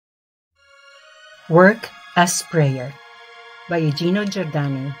Work as Prayer by Igino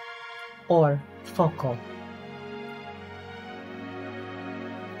Giordani, or Foco.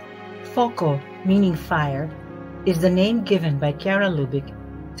 Foco, meaning fire, is the name given by Chiara Lubick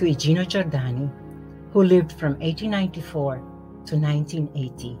to Igino Giordani, who lived from 1894 to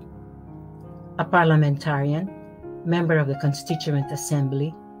 1980. A parliamentarian, member of the Constituent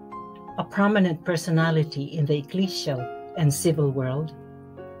Assembly, a prominent personality in the ecclesial and civil world,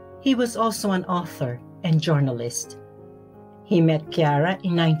 he was also an author and journalist. He met Chiara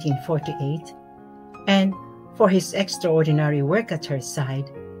in 1948, and for his extraordinary work at her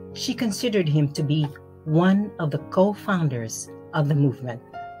side, she considered him to be one of the co-founders of the movement.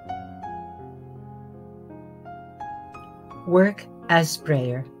 Work as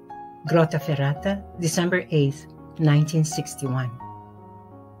Prayer, Grottaferrata, December 8, 1961.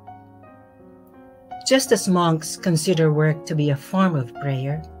 Just as monks consider work to be a form of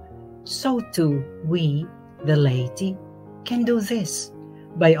prayer, so too we, the laity, can do this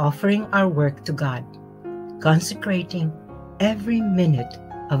by offering our work to God, consecrating every minute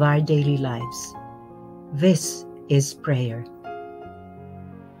of our daily lives. This is prayer.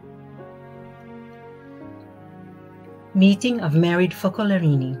 Meeting of married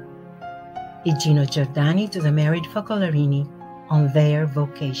Focolarini. Igino Giordani to the married Focolarini on their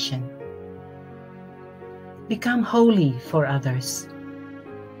vocation. Become holy for others.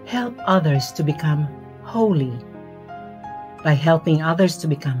 Help others to become holy. By helping others to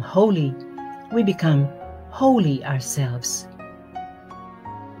become holy, we become holy ourselves.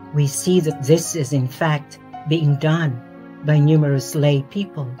 We see that this is in fact being done by numerous lay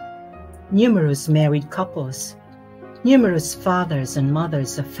people, numerous married couples, numerous fathers and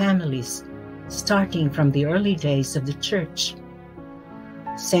mothers of families, starting from the early days of the Church.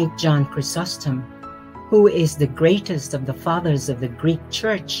 St. John Chrysostom, who is the greatest of the fathers of the Greek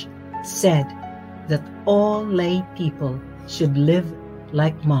Church, said that all lay people should live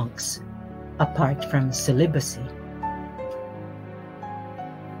like monks, apart from celibacy.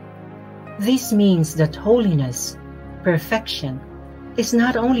 This means that holiness, perfection, is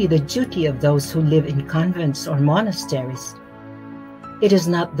not only the duty of those who live in convents or monasteries. It is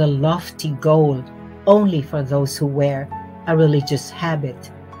not the lofty goal only for those who wear a religious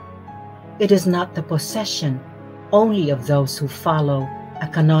habit. It is not the possession only of those who follow a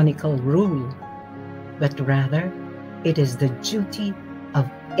canonical rule, but rather it is the duty of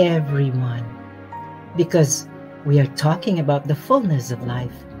everyone, because we are talking about the fullness of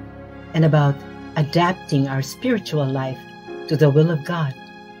life and about adapting our spiritual life to the will of God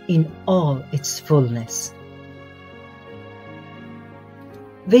in all its fullness.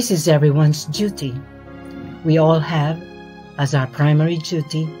 This is everyone's duty. We all have, as our primary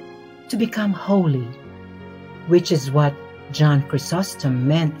duty, to become holy, which is what John Chrysostom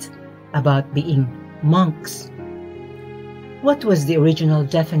meant about being monks. What was the original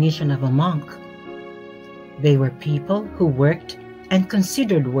definition of a monk? They were people who worked and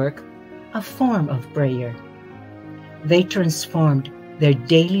considered work a form of prayer. They transformed their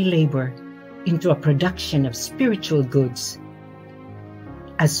daily labor into a production of spiritual goods,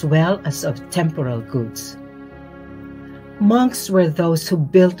 as well as of temporal goods. Monks were those who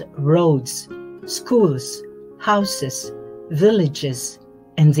built roads, schools, houses, villages,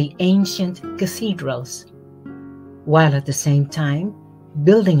 and the ancient cathedrals, while at the same time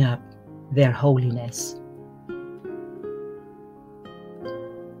building up their holiness.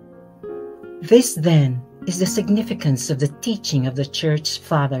 This, then, is the significance of the teaching of the Church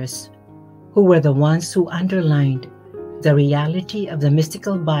Fathers, who were the ones who underlined the reality of the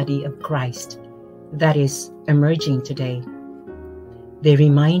mystical body of Christ that is emerging today. They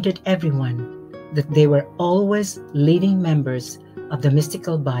reminded everyone that they were always living members of the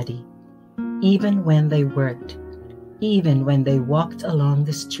mystical body, even when they worked, even when they walked along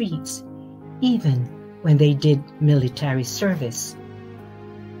the streets, even when they did military service.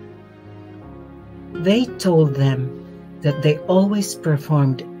 They told them that they always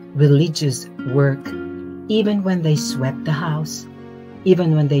performed religious work, even when they swept the house,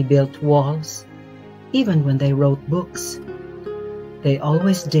 even when they built walls, even when they wrote books. They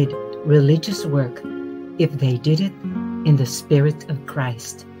always did religious work if they did it in the Spirit of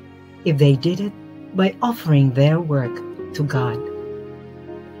Christ, if they did it by offering their work to God.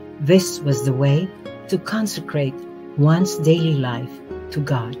 This was the way to consecrate one's daily life to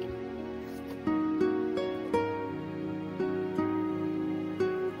God.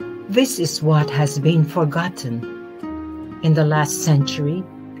 This is what has been forgotten. In the last century,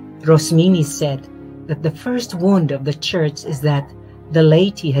 Rosmini said that the first wound of the Church is that the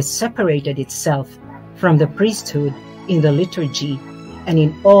laity has separated itself from the priesthood in the liturgy and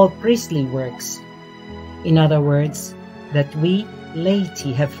in all priestly works, In other words, that we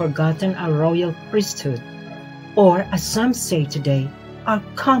laity have forgotten our royal priesthood, or as some say today, our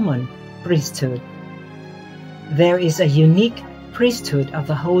common priesthood. There is a unique priesthood of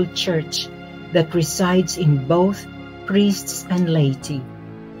the whole church that resides in both priests and laity,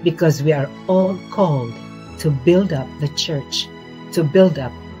 because we are all called to build up the church, to build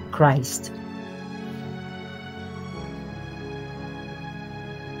up Christ.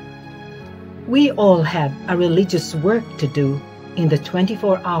 We all have a religious work to do in the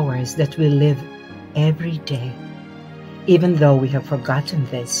 24 hours that we live every day, even though we have forgotten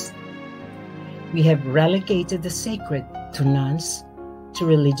this. We have relegated the sacred to nuns, to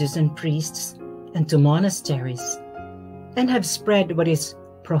religious and priests, and to monasteries, and have spread what is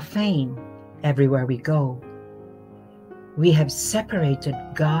profane everywhere we go. We have separated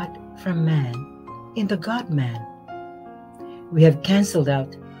God from man in the God-man. We have canceled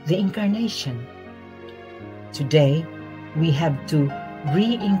out the incarnation. Today, we have to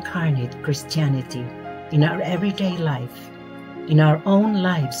reincarnate Christianity in our everyday life, in our own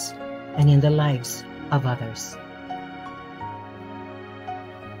lives, and in the lives of others.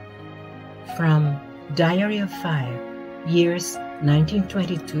 From Diary of Fire, years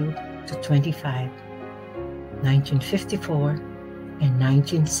 1922 to 25, 1954, and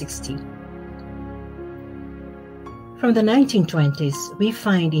 1960. From the 1920s, we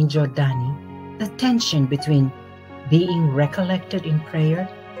find in Giordani the tension between being recollected in prayer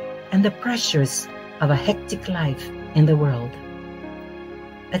and the pressures of a hectic life in the world.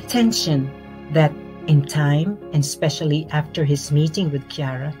 A tension that, in time, and especially after his meeting with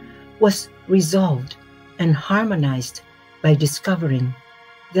Chiara, was resolved and harmonized by discovering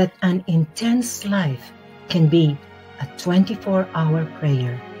that an intense life can be a 24-hour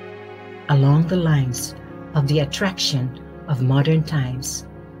prayer along the lines of the attraction of modern times.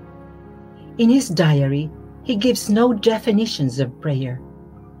 In his diary, he gives no definitions of prayer,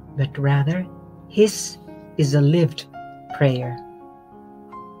 but rather his is a lived prayer.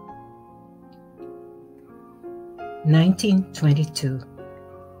 1922.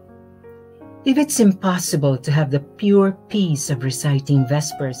 If it's impossible to have the pure peace of reciting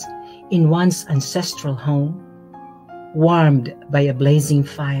Vespers in one's ancestral home, warmed by a blazing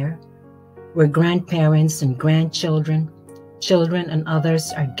fire, where grandparents and grandchildren, children and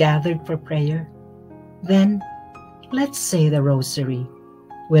others are gathered for prayer, then let's say the Rosary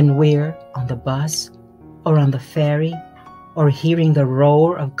when we're on the bus or on the ferry, or hearing the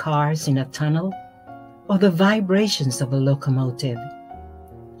roar of cars in a tunnel, or the vibrations of a locomotive.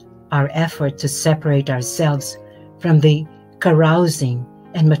 Our effort to separate ourselves from the carousing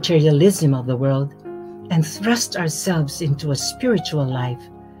and materialism of the world and thrust ourselves into a spiritual life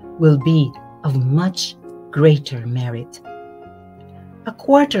will be of much greater merit. A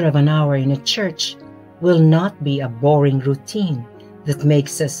quarter of an hour in a church will not be a boring routine that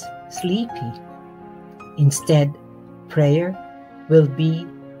makes us sleepy. Instead, prayer will be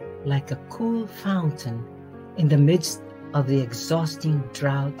like a cool fountain in the midst of the exhausting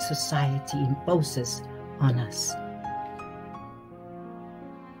drought society imposes on us.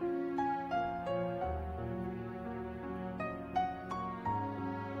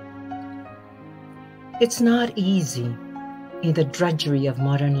 It's not easy in the drudgery of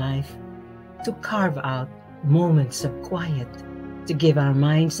modern life to carve out moments of quiet to give our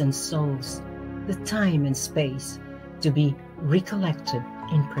minds and souls the time and space to be recollected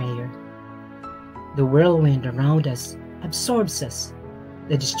in prayer. The whirlwind around us absorbs us.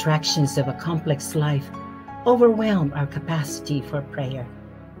 The distractions of a complex life overwhelm our capacity for prayer.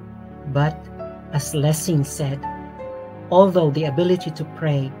 But, as Lessing said, although the ability to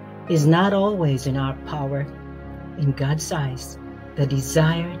pray is not always in our power, in God's eyes, the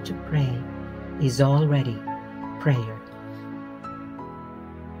desire to pray is already prayer.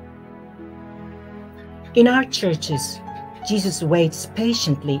 In our churches, Jesus waits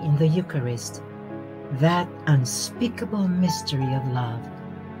patiently in the Eucharist, that unspeakable mystery of love,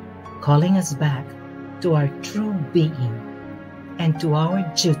 calling us back to our true being and to our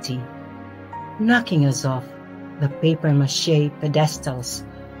duty, knocking us off the papier-mâché pedestals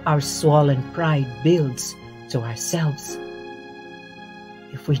our swollen pride builds to ourselves.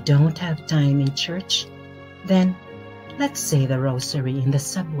 If we don't have time in church, then let's say the Rosary in the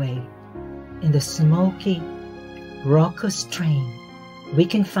subway. In the smoky, raucous train, we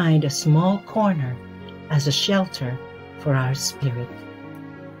can find a small corner as a shelter for our spirit.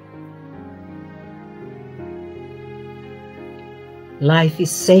 Life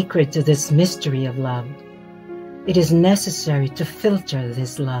is sacred to this mystery of love. It is necessary to filter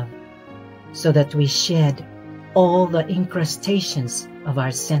this love so that we shed all the incrustations of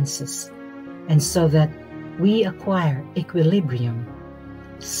our senses, and so that we acquire equilibrium,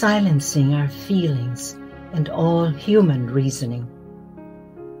 silencing our feelings and all human reasoning.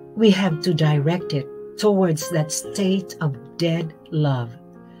 We have to direct it towards that state of dead love,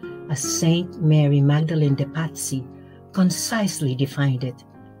 as Saint Mary Magdalene de Pazzi concisely defined it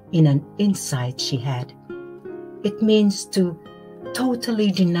in an insight she had. It means to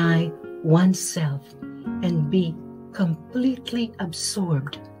totally deny oneself and be completely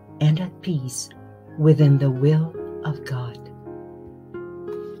absorbed and at peace within the will of God.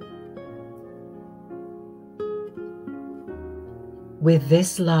 With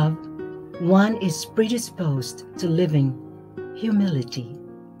this love, one is predisposed to living humility,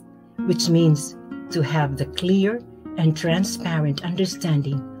 which means to have the clear and transparent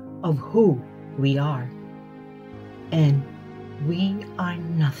understanding of who we are. And we are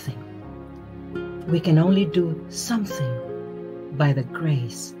nothing. We can only do something by the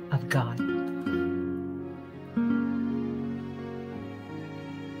grace of God.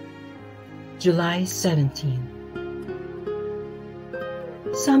 July 17.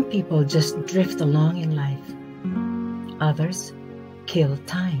 Some people just drift along in life. Others kill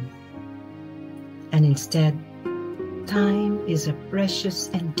time. And instead, time is a precious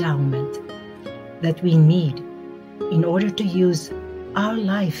endowment that we need in order to use our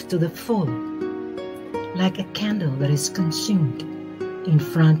life to the full, like a candle that is consumed in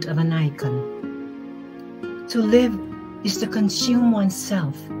front of an icon. To live is to consume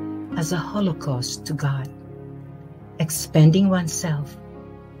oneself as a holocaust to God, expending oneself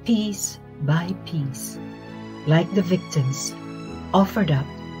piece by piece, like the victims offered up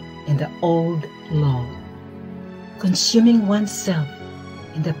in the old law, consuming oneself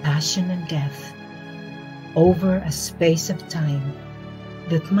in the passion and death over a space of time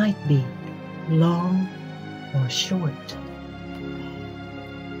that might be long or short.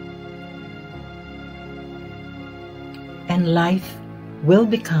 And life will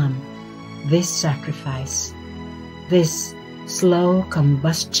become this sacrifice, this slow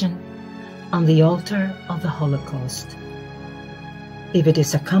combustion on the altar of the Holocaust. If it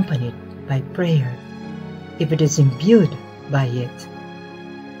is accompanied by prayer, if it is imbued by it.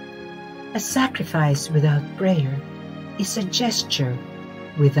 A sacrifice without prayer is a gesture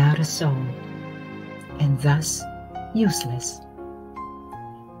without a soul, and thus useless.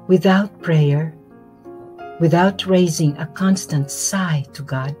 Without prayer, without raising a constant sigh to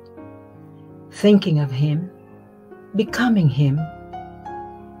God, thinking of Him, becoming Him,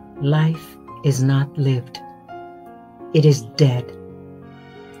 life is not lived. It is dead.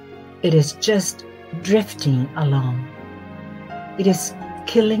 It is just drifting along. It is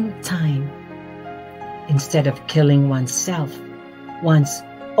killing time instead of killing oneself, one's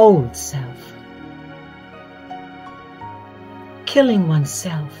old self. Killing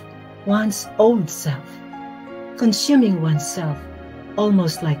oneself, one's old self, consuming oneself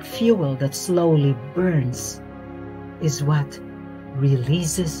almost like fuel that slowly burns, is what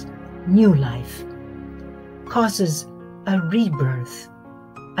releases new life, causes a rebirth,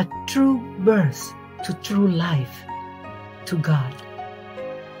 a true birth to true life, to God.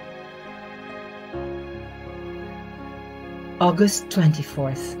 August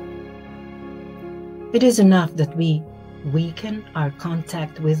 24th. It is enough that we weaken our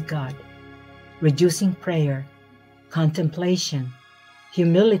contact with God, reducing prayer, contemplation,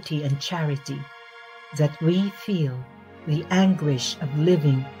 humility, and charity, that we feel the anguish of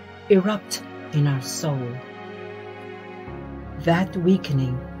living erupt in our soul. That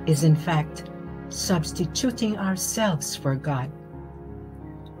weakening is in fact substituting ourselves for God.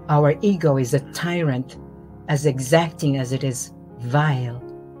 Our ego is a tyrant, as exacting as it is vile.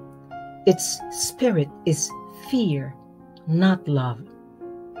 Its spirit is fear, not love.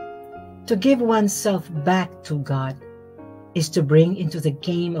 To give oneself back to God is to bring into the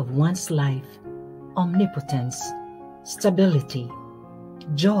game of one's life omnipotence, stability,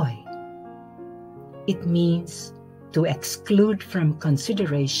 joy. It means to exclude from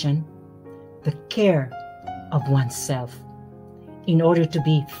consideration the care of oneself in order to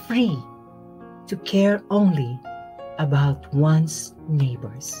be free to care only about one's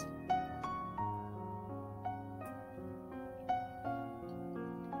neighbors.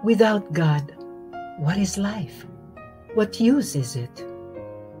 Without God, what is life? What use is it?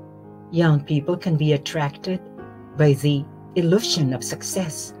 Young people can be attracted by the illusion of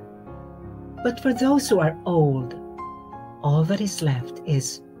success. But for those who are old, all that is left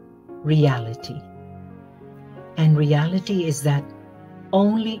is reality. And reality is that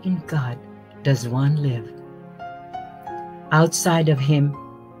only in God does one live. Outside of Him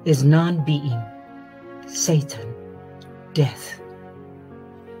is non-being, Satan, death.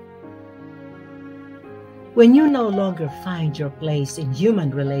 When you no longer find your place in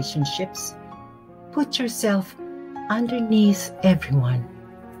human relationships, put yourself underneath everyone.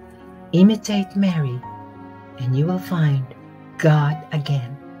 Imitate Mary, and you will find God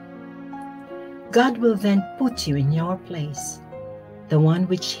again. God will then put you in your place, the one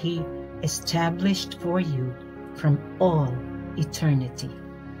which He established for you from all eternity.